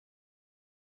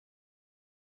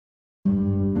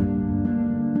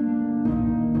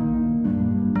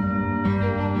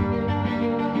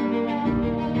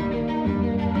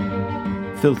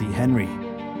Filthy Henry,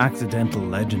 Accidental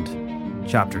Legend,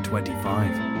 Chapter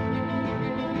 25.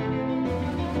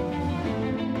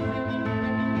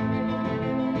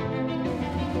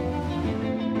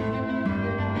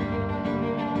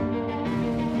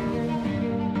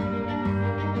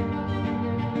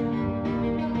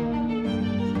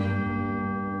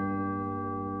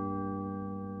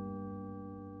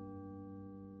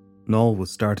 Noel was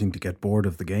starting to get bored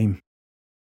of the game.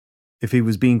 If he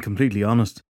was being completely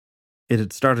honest, it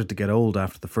had started to get old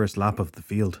after the first lap of the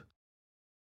field.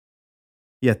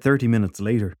 Yet 30 minutes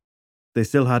later, they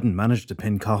still hadn't managed to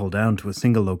pin Cahill down to a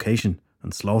single location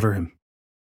and slaughter him.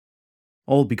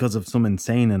 All because of some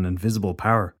insane and invisible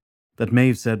power that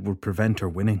Maeve said would prevent her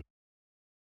winning.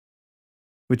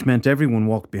 Which meant everyone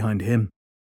walked behind him,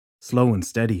 slow and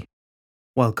steady,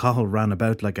 while Cahill ran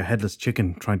about like a headless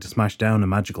chicken trying to smash down a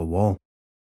magical wall.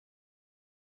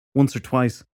 Once or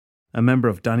twice, a member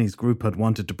of Danny's group had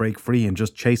wanted to break free and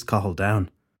just chase Cahill down,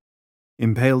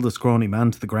 impale the scrawny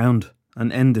man to the ground,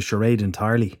 and end the charade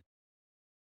entirely.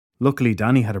 Luckily,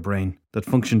 Danny had a brain that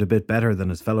functioned a bit better than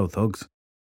his fellow thugs.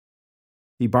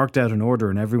 He barked out an order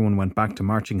and everyone went back to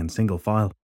marching in single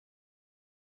file.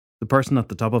 The person at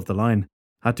the top of the line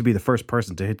had to be the first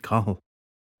person to hit Cahill,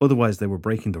 otherwise they were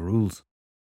breaking the rules.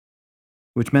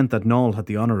 Which meant that Noel had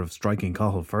the honour of striking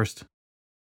Cahill first.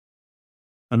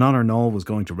 An honour Noel was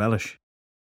going to relish,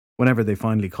 whenever they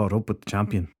finally caught up with the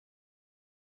champion.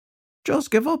 "Just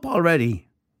give up already,"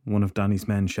 one of Danny's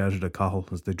men shouted at Cahill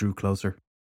as they drew closer.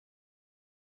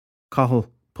 Cahill,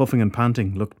 puffing and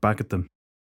panting, looked back at them.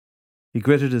 He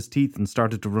gritted his teeth and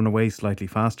started to run away slightly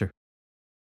faster.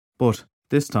 But,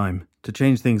 this time, to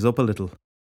change things up a little,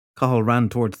 Cahill ran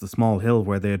towards the small hill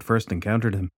where they had first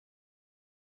encountered him.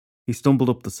 He stumbled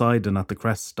up the side and at the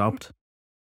crest stopped.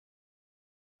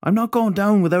 "I'm not going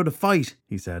down without a fight,"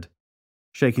 he said,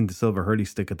 shaking the silver hurley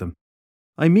stick at them.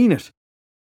 "I mean it."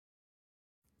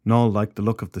 Noel liked the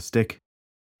look of the stick,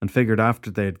 and figured after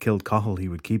they had killed Cahill he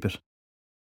would keep it.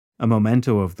 A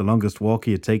memento of the longest walk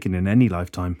he had taken in any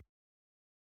lifetime.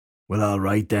 "Well, all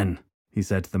right then," he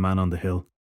said to the man on the hill.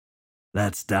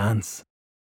 "Let's dance."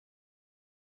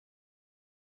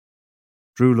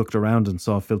 Drew looked around and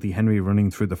saw Filthy Henry running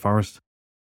through the forest.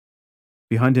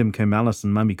 Behind him came Alice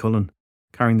and Mammy Cullen,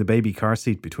 carrying the baby car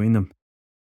seat between them.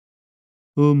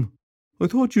 I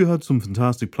thought you had some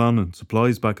fantastic plan and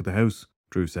supplies back at the house,"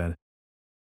 Drew said.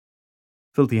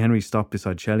 Filthy Henry stopped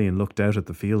beside Shelley and looked out at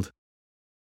the field.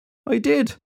 "I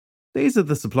did. These are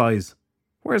the supplies.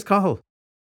 Where's Cahill?"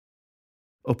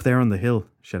 "Up there on the hill,"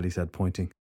 Shelley said,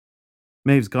 pointing.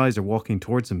 "Maeve's guys are walking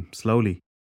towards him, slowly.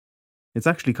 It's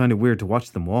actually kind of weird to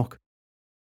watch them walk."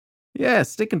 "Yeah,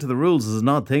 sticking to the rules is an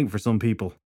odd thing for some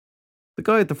people. The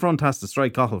guy at the front has to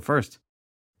strike Cahill first,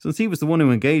 since he was the one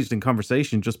who engaged in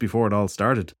conversation just before it all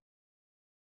started.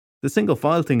 The single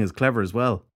file thing is clever as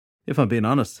well, if I'm being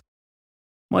honest.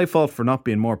 My fault for not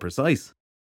being more precise."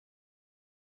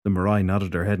 The Marai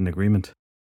nodded her head in agreement.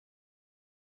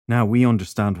 "Now we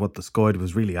understand what the Scoid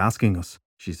was really asking us,"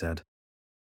 she said.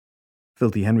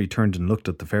 Filthy Henry turned and looked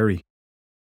at the fairy.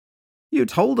 "You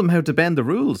told them how to bend the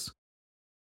rules."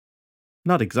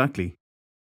 "Not exactly.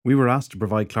 We were asked to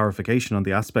provide clarification on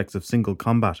the aspects of single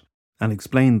combat and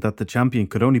explained that the champion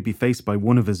could only be faced by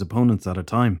one of his opponents at a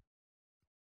time."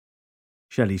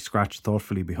 Shelley scratched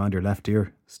thoughtfully behind her left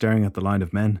ear, staring at the line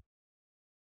of men.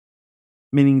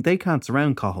 "Meaning they can't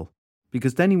surround Cahill,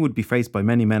 because then he would be faced by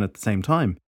many men at the same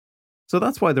time. So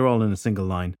that's why they're all in a single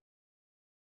line.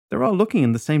 They're all looking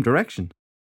in the same direction."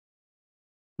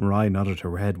 Marai nodded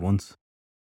her head once.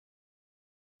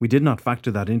 "We did not factor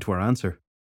that into our answer.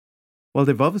 While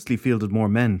they've obviously fielded more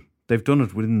men, they've done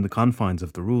it within the confines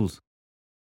of the rules."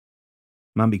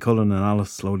 Mammy Cullen and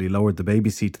Alice slowly lowered the baby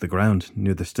seat to the ground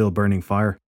near the still burning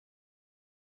fire.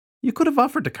 "You could have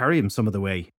offered to carry him some of the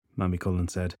way," Mammy Cullen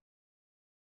said.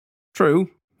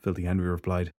 "True," Filthy Henry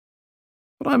replied.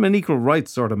 "But I'm an equal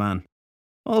rights sort of man.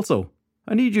 Also,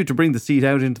 I need you to bring the seat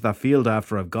out into that field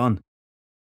after I've gone.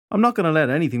 I'm not going to let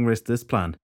anything risk this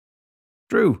plan.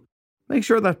 Drew, make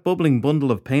sure that bubbling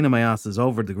bundle of pain in my ass is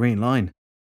over the green line.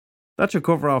 That should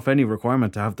cover off any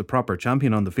requirement to have the proper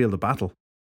champion on the field of battle.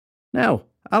 Now,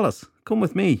 Alice, come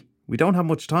with me. We don't have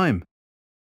much time."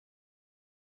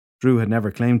 Drew had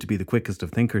never claimed to be the quickest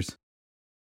of thinkers,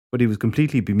 but he was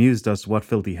completely bemused as to what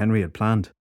Filthy Henry had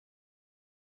planned.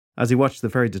 As he watched the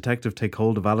fairy detective take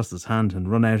hold of Alice's hand and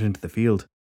run out into the field,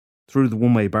 through the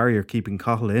one-way barrier keeping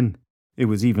Cahill in, it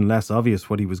was even less obvious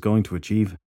what he was going to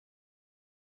achieve.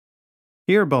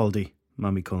 "Here, Baldy,"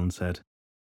 Mammy Cullen said.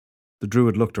 The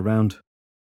druid looked around.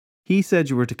 "He said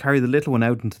you were to carry the little one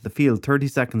out into the field 30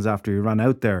 seconds after you ran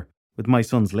out there with my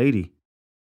son's lady."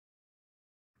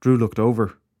 Drew looked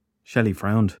over. Shelley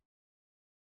frowned.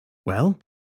 Well?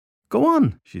 Go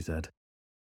on, she said.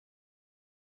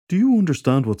 Do you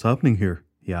understand what's happening here?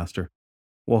 He asked her,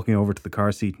 walking over to the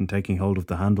car seat and taking hold of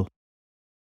the handle.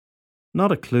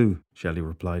 Not a clue, Shelley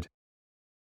replied.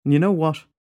 And you know what?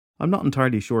 I'm not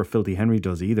entirely sure Filthy Henry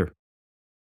does either.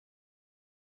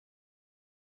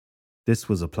 This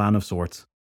was a plan of sorts.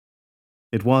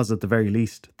 It was, at the very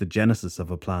least, the genesis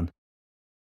of a plan.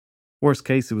 Worst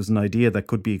case, it was an idea that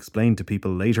could be explained to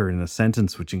people later in a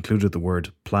sentence which included the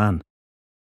word plan.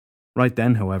 Right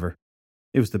then, however,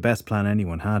 it was the best plan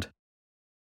anyone had.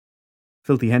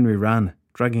 Filthy Henry ran,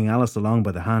 dragging Alice along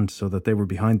by the hand so that they were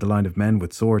behind the line of men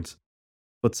with swords,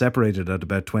 but separated at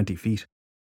about 20 feet.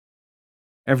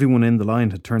 Everyone in the line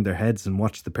had turned their heads and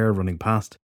watched the pair running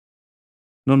past.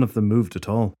 None of them moved at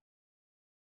all.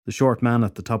 The short man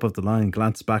at the top of the line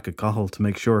glanced back at Cathal to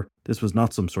make sure this was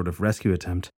not some sort of rescue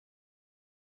attempt.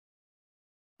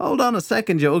 Hold on a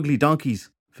second, you ugly donkeys,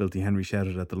 Filthy Henry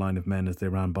shouted at the line of men as they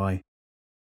ran by.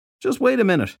 Just wait a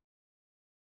minute.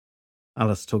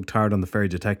 Alice tugged hard on the fairy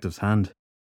detective's hand,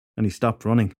 and he stopped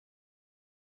running.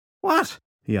 What?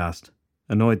 He asked,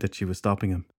 annoyed that she was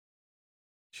stopping him.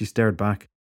 She stared back.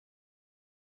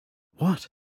 What?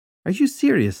 Are you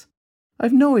serious?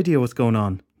 I've no idea what's going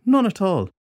on. None at all.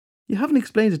 You haven't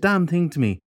explained a damn thing to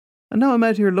me. And now I'm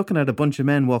out here looking at a bunch of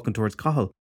men walking towards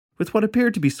Cathal, with what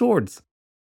appeared to be swords.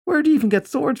 Where do you even get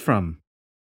swords from?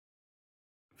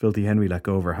 Filthy Henry let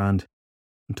go of her hand,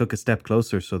 and took a step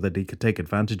closer so that he could take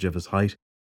advantage of his height,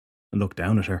 and look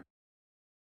down at her.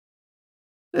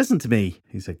 Listen to me,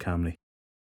 he said calmly.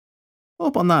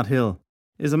 Up on that hill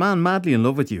is a man madly in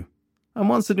love with you, and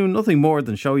wants to do nothing more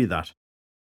than show you that.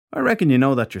 I reckon you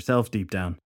know that yourself deep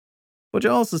down. But you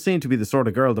also seem to be the sort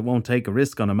of girl that won't take a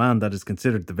risk on a man that is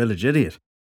considered the village idiot.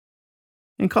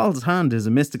 In Cahill's hand is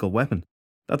a mystical weapon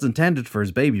that's intended for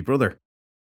his baby brother.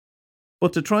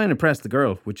 But to try and impress the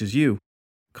girl, which is you,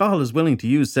 Cahill is willing to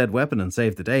use said weapon and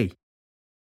save the day.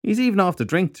 He's even off the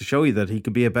drink to show you that he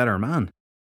could be a better man.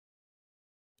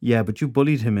 Yeah, but you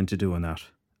bullied him into doing that,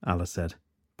 Alice said,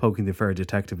 poking the fairy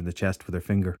detective in the chest with her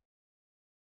finger.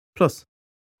 Plus,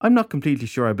 I'm not completely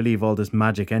sure I believe all this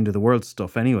magic end-of-the-world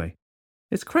stuff anyway.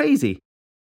 It's crazy.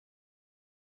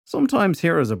 Sometimes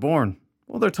heroes are born,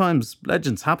 other times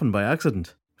legends happen by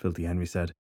accident, Filthy Henry said.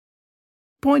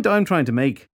 The point I'm trying to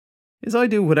make is I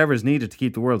do whatever's needed to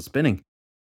keep the world spinning.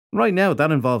 Right now,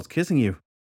 that involves kissing you.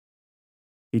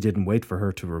 He didn't wait for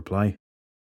her to reply.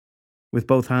 With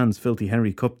both hands, Filthy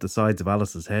Henry cupped the sides of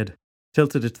Alice's head,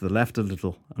 tilted it to the left a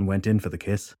little, and went in for the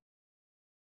kiss.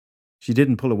 She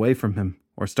didn't pull away from him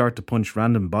or start to punch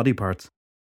random body parts,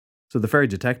 so the fairy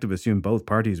detective assumed both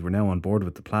parties were now on board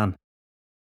with the plan.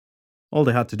 All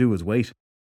they had to do was wait.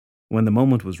 When the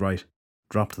moment was right,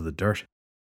 drop to the dirt.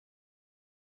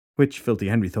 Which, Filthy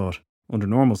Henry thought, under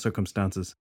normal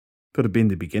circumstances, could have been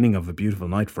the beginning of a beautiful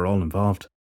night for all involved.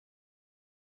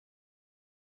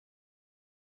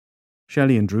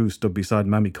 Shelley and Drew stood beside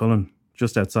Mammy Cullen,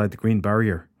 just outside the green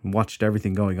barrier, and watched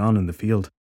everything going on in the field.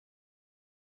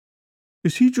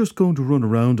 Is he just going to run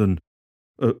around and,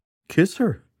 kiss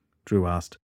her? Drew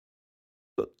asked.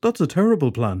 That's a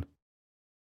terrible plan.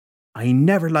 I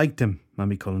never liked him,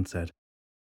 Mammy Cullen said.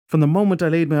 From the moment I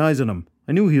laid my eyes on him,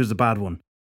 I knew he was a bad one.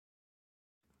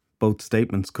 Both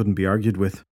statements couldn't be argued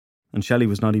with, and Shelley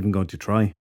was not even going to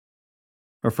try.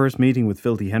 Her first meeting with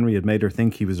Filthy Henry had made her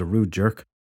think he was a rude jerk.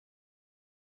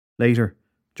 Later,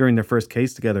 during their first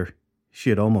case together, she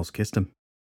had almost kissed him.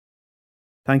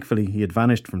 Thankfully, he had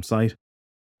vanished from sight,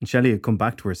 and Shelley had come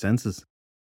back to her senses.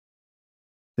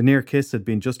 The near kiss had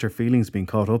been just her feelings being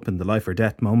caught up in the life or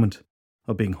death moment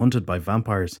of being hunted by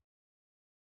vampires.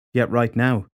 Yet right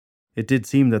now, it did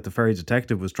seem that the fairy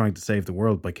detective was trying to save the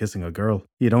world by kissing a girl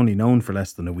he had only known for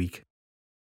less than a week.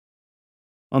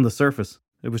 On the surface,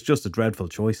 it was just a dreadful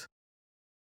choice.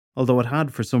 Although it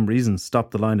had, for some reason,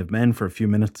 stopped the line of men for a few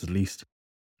minutes at least,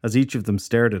 as each of them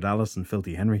stared at Alice and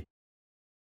Filthy Henry.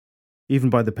 Even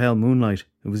by the pale moonlight,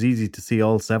 it was easy to see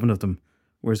all 7 of them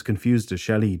were as confused as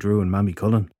Shelley, Drew and Mammy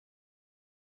Cullen.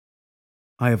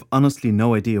 I have honestly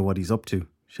no idea what he's up to,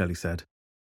 Shelley said.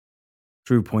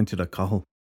 Drew pointed at Cathal.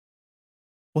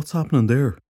 What's happening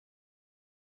there?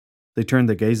 They turned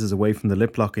their gazes away from the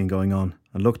lip-locking going on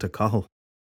and looked at Cathal.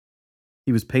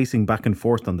 He was pacing back and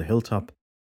forth on the hilltop,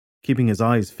 keeping his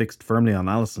eyes fixed firmly on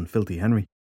Alice and Filthy Henry.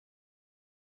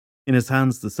 In his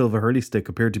hands, the silver hurley stick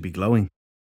appeared to be glowing,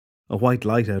 a white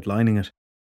light outlining it.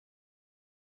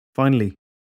 Finally,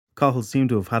 Cathal seemed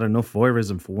to have had enough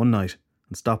voyeurism for one night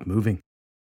and stopped moving.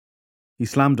 He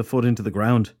slammed a foot into the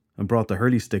ground and brought the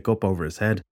hurley stick up over his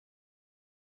head.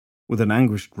 With an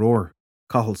anguished roar,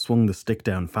 Cahill swung the stick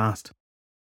down fast.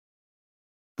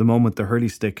 The moment the hurley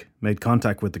stick made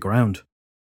contact with the ground,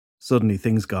 suddenly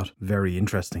things got very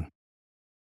interesting.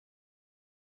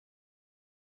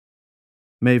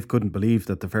 Maeve couldn't believe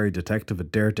that the fairy detective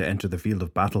had dared to enter the field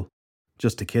of battle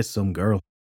just to kiss some girl.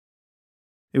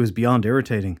 It was beyond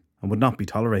irritating and would not be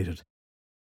tolerated,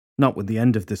 not when the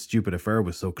end of this stupid affair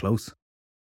was so close.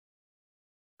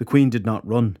 The Queen did not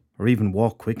run or even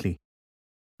walk quickly.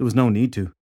 There was no need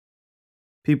to.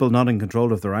 People not in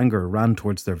control of their anger ran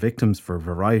towards their victims for a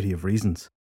variety of reasons,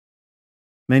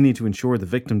 mainly to ensure the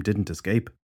victim didn't escape.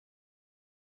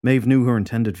 Maeve knew her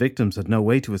intended victims had no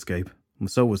way to escape, and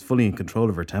so was fully in control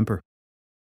of her temper.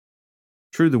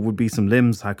 True, there would be some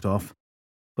limbs hacked off,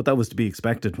 but that was to be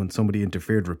expected when somebody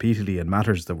interfered repeatedly in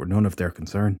matters that were none of their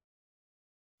concern.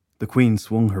 The Queen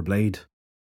swung her blade,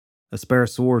 a spare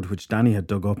sword which Danny had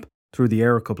dug up, through the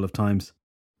air a couple of times,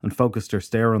 and focused her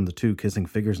stare on the two kissing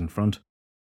figures in front.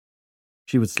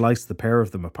 She would slice the pair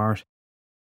of them apart.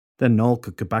 Then Noel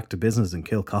could get back to business and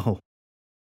kill Cahill.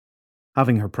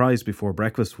 Having her prize before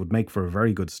breakfast would make for a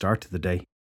very good start to the day.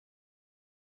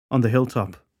 On the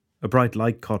hilltop, a bright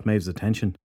light caught Maeve's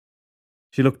attention.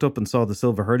 She looked up and saw the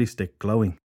silver hurley stick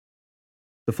glowing.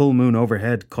 The full moon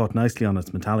overhead caught nicely on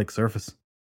its metallic surface.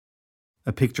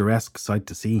 A picturesque sight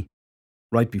to see,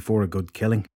 right before a good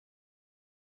killing.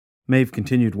 Maeve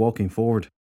continued walking forward,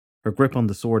 her grip on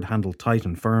the sword handle tight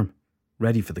and firm,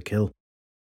 ready for the kill.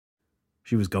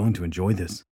 She was going to enjoy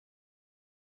this.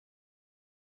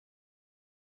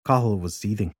 Cahill was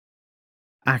seething.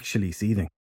 Actually seething.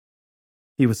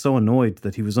 He was so annoyed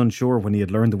that he was unsure when he had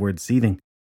learned the word seething,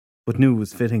 but knew it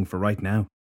was fitting for right now.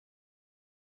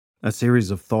 A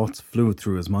series of thoughts flew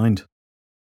through his mind.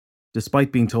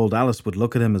 Despite being told Alice would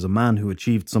look at him as a man who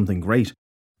achieved something great,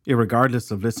 irregardless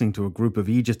of listening to a group of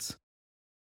Egypts,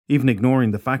 even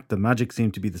ignoring the fact that magic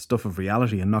seemed to be the stuff of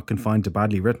reality and not confined to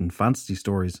badly written fantasy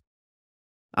stories,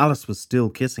 Alice was still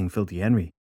kissing Filthy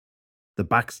Henry, the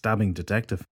backstabbing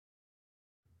detective.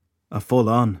 A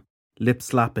full-on,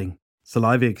 lip-slapping,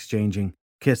 saliva-exchanging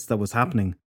kiss that was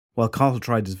happening while Cahill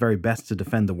tried his very best to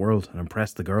defend the world and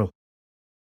impress the girl.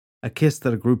 A kiss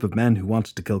that a group of men who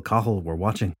wanted to kill Cahill were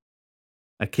watching.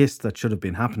 A kiss that should have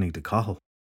been happening to Cahill.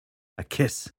 A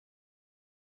kiss.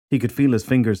 He could feel his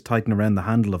fingers tighten around the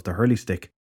handle of the hurley stick,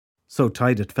 so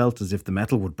tight it felt as if the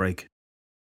metal would break.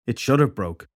 It should have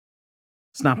broke.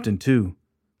 Snapped in two,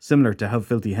 similar to how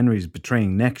Filthy Henry's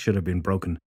betraying neck should have been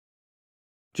broken.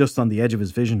 Just on the edge of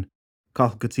his vision,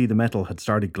 Cahill could see the metal had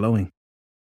started glowing,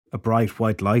 a bright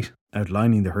white light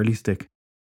outlining the hurley stick.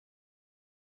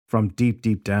 From deep,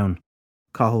 deep down,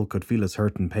 Cahill could feel his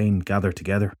hurt and pain gather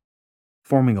together,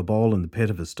 forming a ball in the pit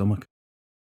of his stomach.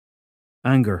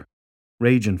 Anger,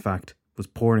 rage in fact, was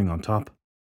pouring on top.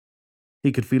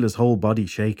 He could feel his whole body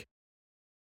shake.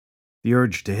 The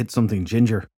urge to hit something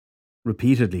ginger,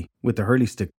 repeatedly, with the hurley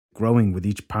stick growing with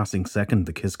each passing second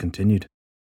the kiss continued.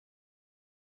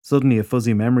 Suddenly a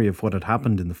fuzzy memory of what had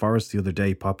happened in the forest the other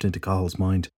day popped into Cahill's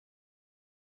mind.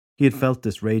 He had felt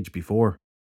this rage before.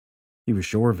 He was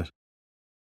sure of it.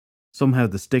 Somehow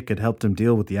the stick had helped him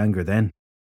deal with the anger then.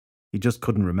 He just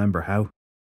couldn't remember how.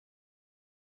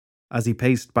 As he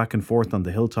paced back and forth on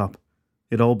the hilltop,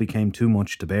 it all became too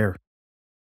much to bear.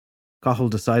 Cahill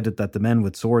decided that the men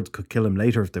with swords could kill him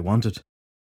later if they wanted.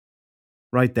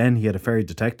 Right then he had a fairy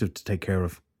detective to take care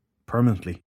of,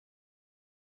 permanently.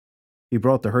 He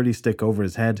brought the hurley stick over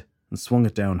his head and swung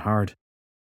it down hard,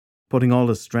 putting all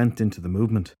his strength into the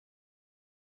movement.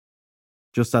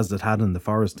 Just as it had in the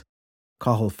forest,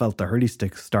 Cahill felt the hurley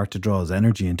stick start to draw his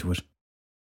energy into it.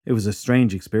 It was a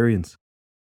strange experience,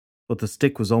 but the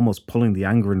stick was almost pulling the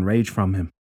anger and rage from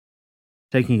him,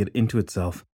 taking it into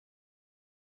itself.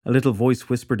 A little voice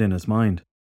whispered in his mind,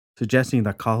 suggesting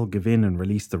that Cahill give in and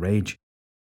release the rage.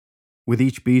 With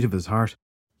each beat of his heart,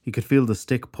 he could feel the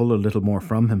stick pull a little more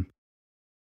from him.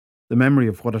 The memory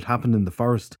of what had happened in the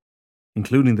forest,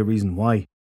 including the reason why,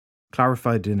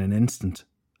 clarified in an instant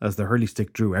as the hurley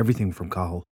stick drew everything from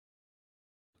Cahill.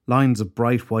 Lines of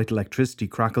bright white electricity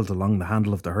crackled along the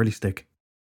handle of the hurley stick,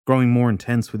 growing more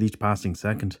intense with each passing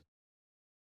second.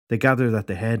 They gathered at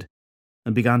the head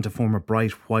and began to form a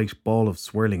bright white ball of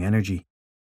swirling energy.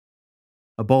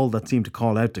 A ball that seemed to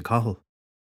call out to Cahill,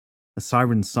 a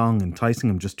siren's song enticing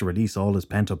him just to release all his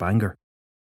pent-up anger.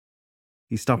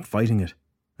 He stopped fighting it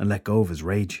and let go of his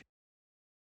rage.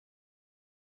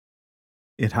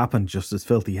 It happened just as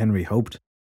Filthy Henry hoped.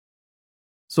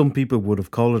 Some people would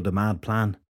have called it a mad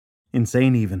plan,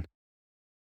 insane even.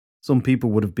 Some people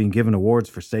would have been given awards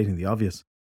for stating the obvious,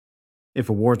 if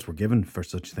awards were given for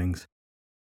such things.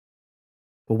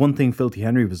 But one thing Filthy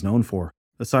Henry was known for,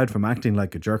 aside from acting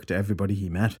like a jerk to everybody he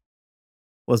met,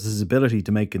 was his ability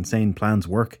to make insane plans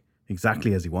work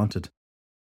exactly as he wanted.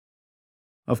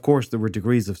 Of course, there were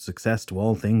degrees of success to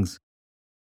all things,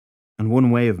 and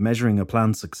one way of measuring a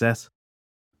plan's success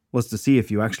was to see if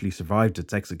you actually survived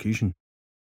its execution.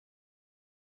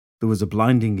 There was a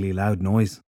blindingly loud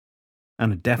noise,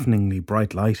 and a deafeningly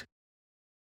bright light.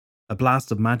 A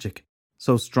blast of magic,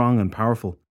 so strong and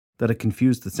powerful that it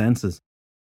confused the senses,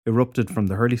 erupted from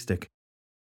the hurley stick.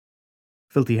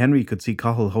 Filthy Henry could see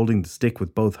Cahill holding the stick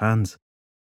with both hands,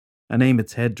 and aim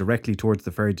its head directly towards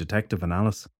the fairy detective and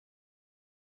Alice.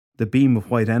 The beam of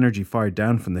white energy fired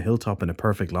down from the hilltop in a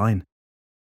perfect line.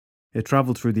 It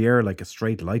travelled through the air like a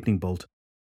straight lightning bolt,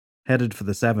 headed for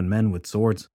the 7 men with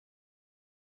swords.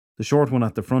 The short one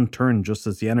at the front turned just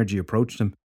as the energy approached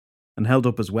him, and held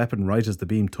up his weapon right as the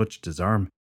beam touched his arm.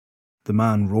 The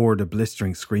man roared a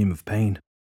blistering scream of pain.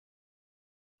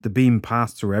 The beam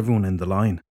passed through everyone in the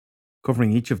line,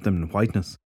 covering each of them in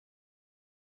whiteness.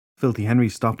 Filthy Henry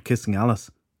stopped kissing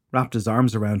Alice, wrapped his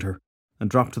arms around her, and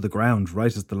dropped to the ground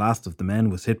right as the last of the men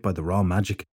was hit by the raw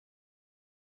magic.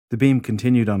 The beam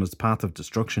continued on its path of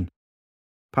destruction,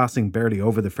 passing barely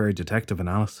over the fairy detective and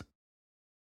Alice.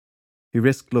 He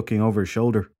risked looking over his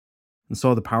shoulder, and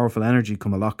saw the powerful energy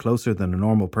come a lot closer than a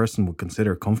normal person would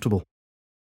consider comfortable.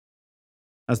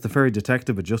 As the fairy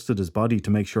detective adjusted his body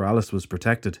to make sure Alice was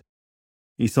protected,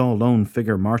 he saw a lone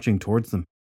figure marching towards them,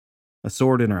 a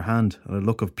sword in her hand and a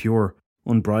look of pure,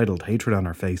 unbridled hatred on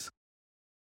her face.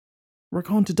 "We're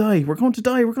going to die, we're going to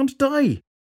die, we're going to die!"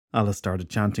 Alice started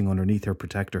chanting underneath her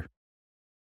protector.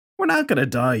 "We're not going to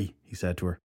die," he said to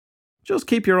her. "Just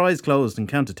keep your eyes closed and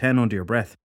count to 10 under your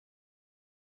breath."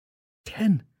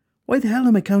 10? Why the hell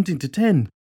am I counting to 10?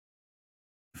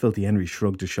 Filthy Henry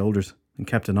shrugged his shoulders and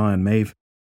kept an eye on Maeve.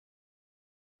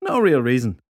 "No real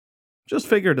reason. Just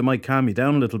figured it might calm you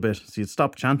down a little bit so you'd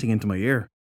stop chanting into my ear.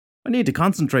 I need to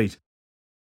concentrate."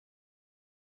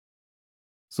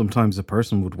 Sometimes a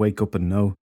person would wake up and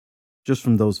know, just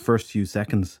from those first few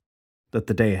seconds, that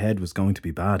the day ahead was going to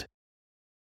be bad.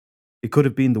 It could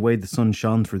have been the way the sun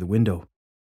shone through the window,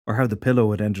 or how the pillow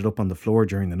had ended up on the floor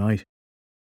during the night.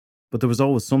 But there was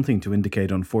always something to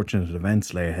indicate unfortunate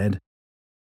events lay ahead.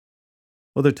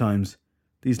 Other times,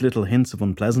 these little hints of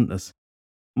unpleasantness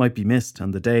might be missed,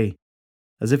 and the day,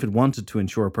 as if it wanted to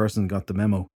ensure a person got the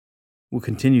memo, would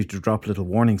continue to drop little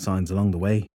warning signs along the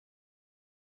way.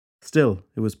 Still,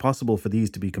 it was possible for these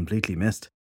to be completely missed,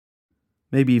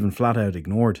 maybe even flat out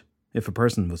ignored, if a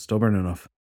person was stubborn enough.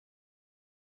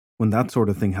 When that sort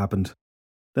of thing happened,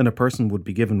 then a person would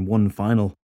be given one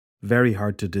final, very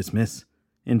hard to dismiss,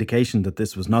 indication that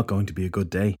this was not going to be a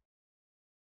good day.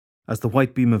 As the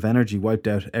white beam of energy wiped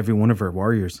out every one of her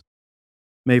warriors,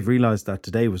 Maeve realised that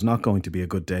today was not going to be a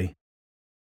good day.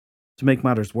 To make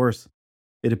matters worse,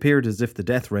 it appeared as if the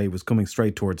death ray was coming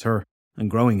straight towards her and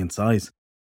growing in size.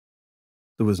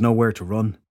 There was nowhere to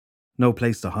run, no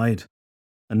place to hide,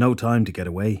 and no time to get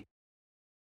away.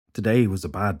 Today was a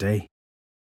bad day.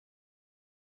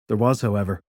 There was,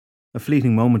 however, a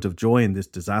fleeting moment of joy in this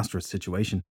disastrous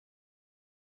situation.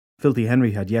 Filthy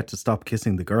Henry had yet to stop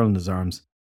kissing the girl in his arms,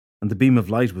 and the beam of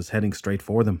light was heading straight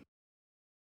for them.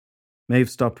 Maeve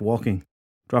stopped walking,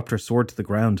 dropped her sword to the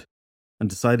ground, and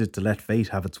decided to let fate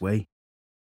have its way.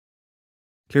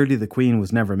 Clearly the Queen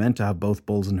was never meant to have both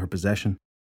bulls in her possession,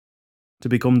 to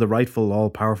become the rightful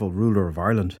all-powerful ruler of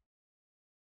Ireland.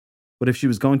 But if she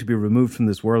was going to be removed from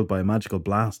this world by a magical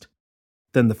blast,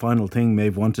 then the final thing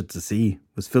Maeve wanted to see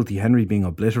was Filthy Henry being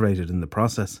obliterated in the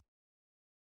process.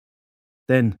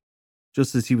 Then,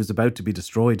 just as he was about to be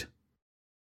destroyed,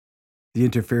 the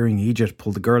interfering Egypt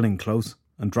pulled the girl in close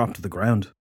and dropped to the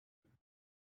ground.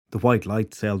 The white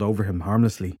light sailed over him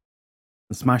harmlessly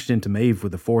and smashed into Maeve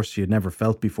with a force she had never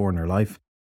felt before in her life.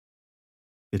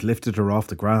 It lifted her off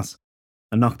the grass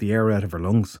and knocked the air out of her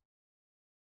lungs.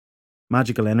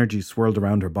 Magical energy swirled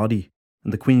around her body,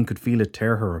 and the Queen could feel it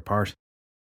tear her apart.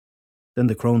 Then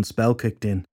the crone's spell kicked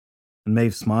in, and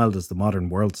Maeve smiled as the modern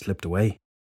world slipped away.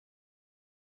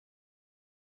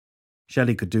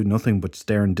 Shelley could do nothing but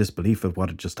stare in disbelief at what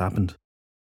had just happened.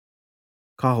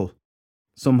 Cahill,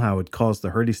 somehow, had caused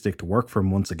the hurley stick to work for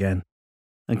him once again,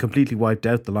 and completely wiped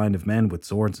out the line of men with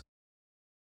swords.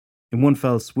 In one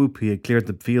fell swoop he had cleared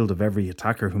the field of every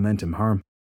attacker who meant him harm.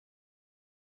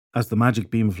 As the magic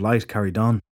beam of light carried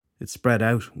on, it spread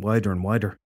out wider and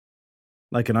wider,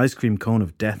 like an ice cream cone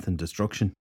of death and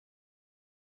destruction.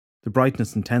 The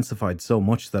brightness intensified so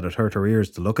much that it hurt her ears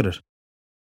to look at it,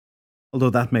 although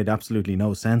that made absolutely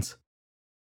no sense.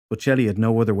 But Shelley had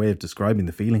no other way of describing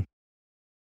the feeling.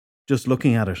 Just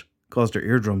looking at it caused her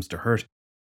eardrums to hurt,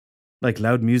 like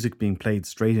loud music being played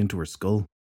straight into her skull.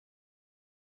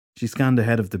 She scanned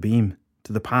ahead of the beam,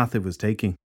 to the path it was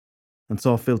taking, and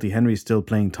saw Filthy Henry still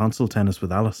playing tonsil tennis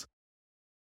with Alice.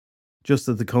 Just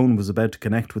as the cone was about to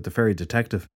connect with the fairy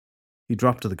detective, he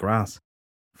dropped to the grass,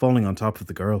 falling on top of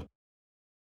the girl.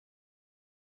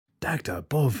 "Dagda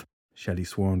above," Shelley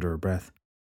swore under her breath.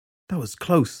 "That was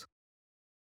close."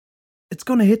 "It's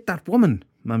going to hit that woman,"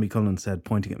 Mammy Cullen said,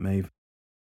 pointing at Maeve.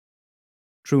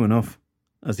 True enough.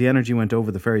 As the energy went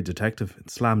over the fairy detective,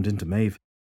 it slammed into Maeve.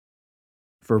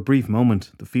 For a brief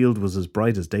moment, the field was as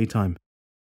bright as daytime.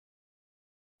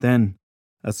 Then,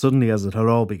 as suddenly as it had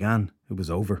all began, it was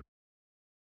over.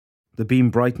 The beam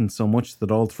brightened so much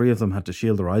that all three of them had to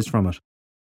shield their eyes from it.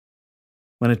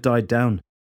 When it died down,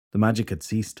 the magic had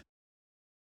ceased.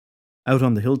 Out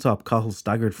on the hilltop, Cathal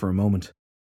staggered for a moment,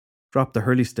 dropped the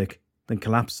hurley stick, then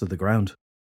collapsed to the ground.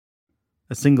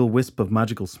 A single wisp of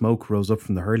magical smoke rose up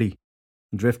from the hurley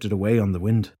and drifted away on the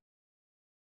wind.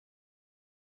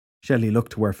 Shelley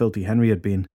looked to where Filthy Henry had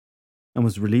been, and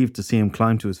was relieved to see him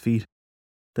climb to his feet,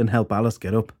 then help Alice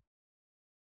get up.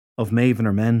 Of Maeve and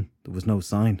her men, there was no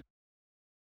sign.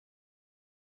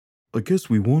 "I guess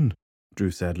we won,"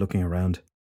 Drew said, looking around.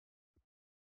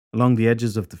 Along the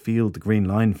edges of the field, the green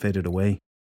line faded away,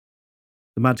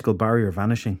 the magical barrier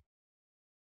vanishing.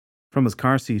 From his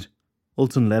car seat,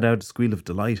 Ulton let out a squeal of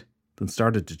delight, then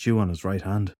started to chew on his right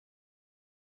hand.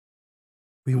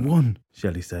 "We won,"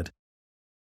 Shelley said.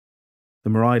 The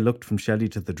Morai looked from Shelley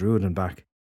to the Druid and back,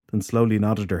 then slowly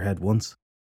nodded her head once.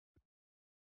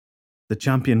 The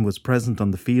champion was present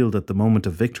on the field at the moment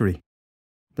of victory.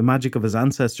 The magic of his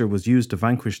ancestor was used to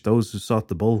vanquish those who sought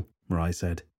the bull, Morai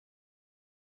said.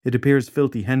 It appears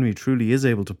Filthy Henry truly is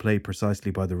able to play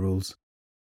precisely by the rules.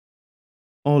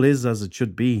 All is as it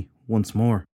should be, once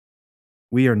more.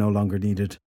 We are no longer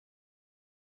needed.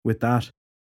 With that,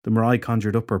 the Morai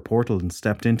conjured up her portal and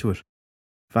stepped into it,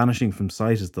 vanishing from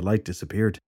sight as the light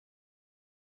disappeared.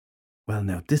 "Well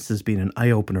now, this has been an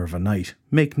eye-opener of a night,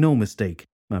 make no mistake,"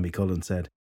 Mammy Cullen said,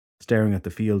 staring at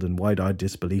the field in wide-eyed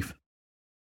disbelief.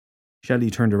 Shelley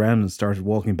turned around and started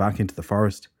walking back into the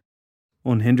forest,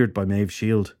 unhindered by Maeve's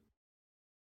shield.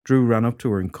 Drew ran up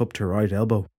to her and cupped her right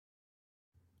elbow.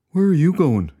 "Where are you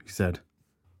going?" he said.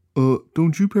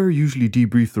 Don't you pair usually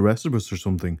debrief the rest of us or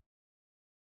something?"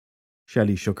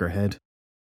 Shelley shook her head.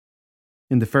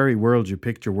 In the fairy world, you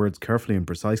picked your words carefully and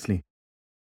precisely,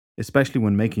 especially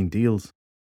when making deals.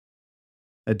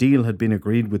 A deal had been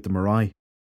agreed with the Morai,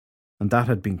 and that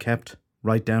had been kept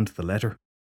right down to the letter.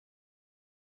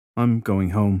 "I'm going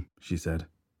home," she said.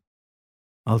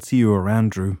 "I'll see you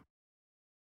around, Drew."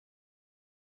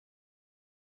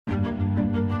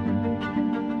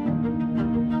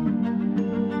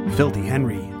 Filthy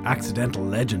Henry, Accidental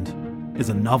Legend is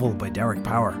a novel by Derek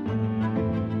Power.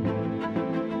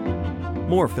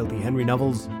 More Filthy Henry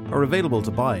novels are available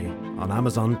to buy on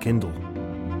Amazon Kindle.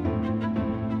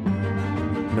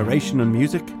 Narration and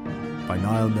music by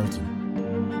Niall Milton.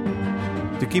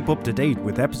 To keep up to date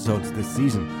with episodes this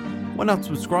season, why not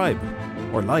subscribe,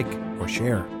 or like, or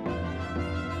share?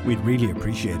 We'd really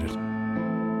appreciate it.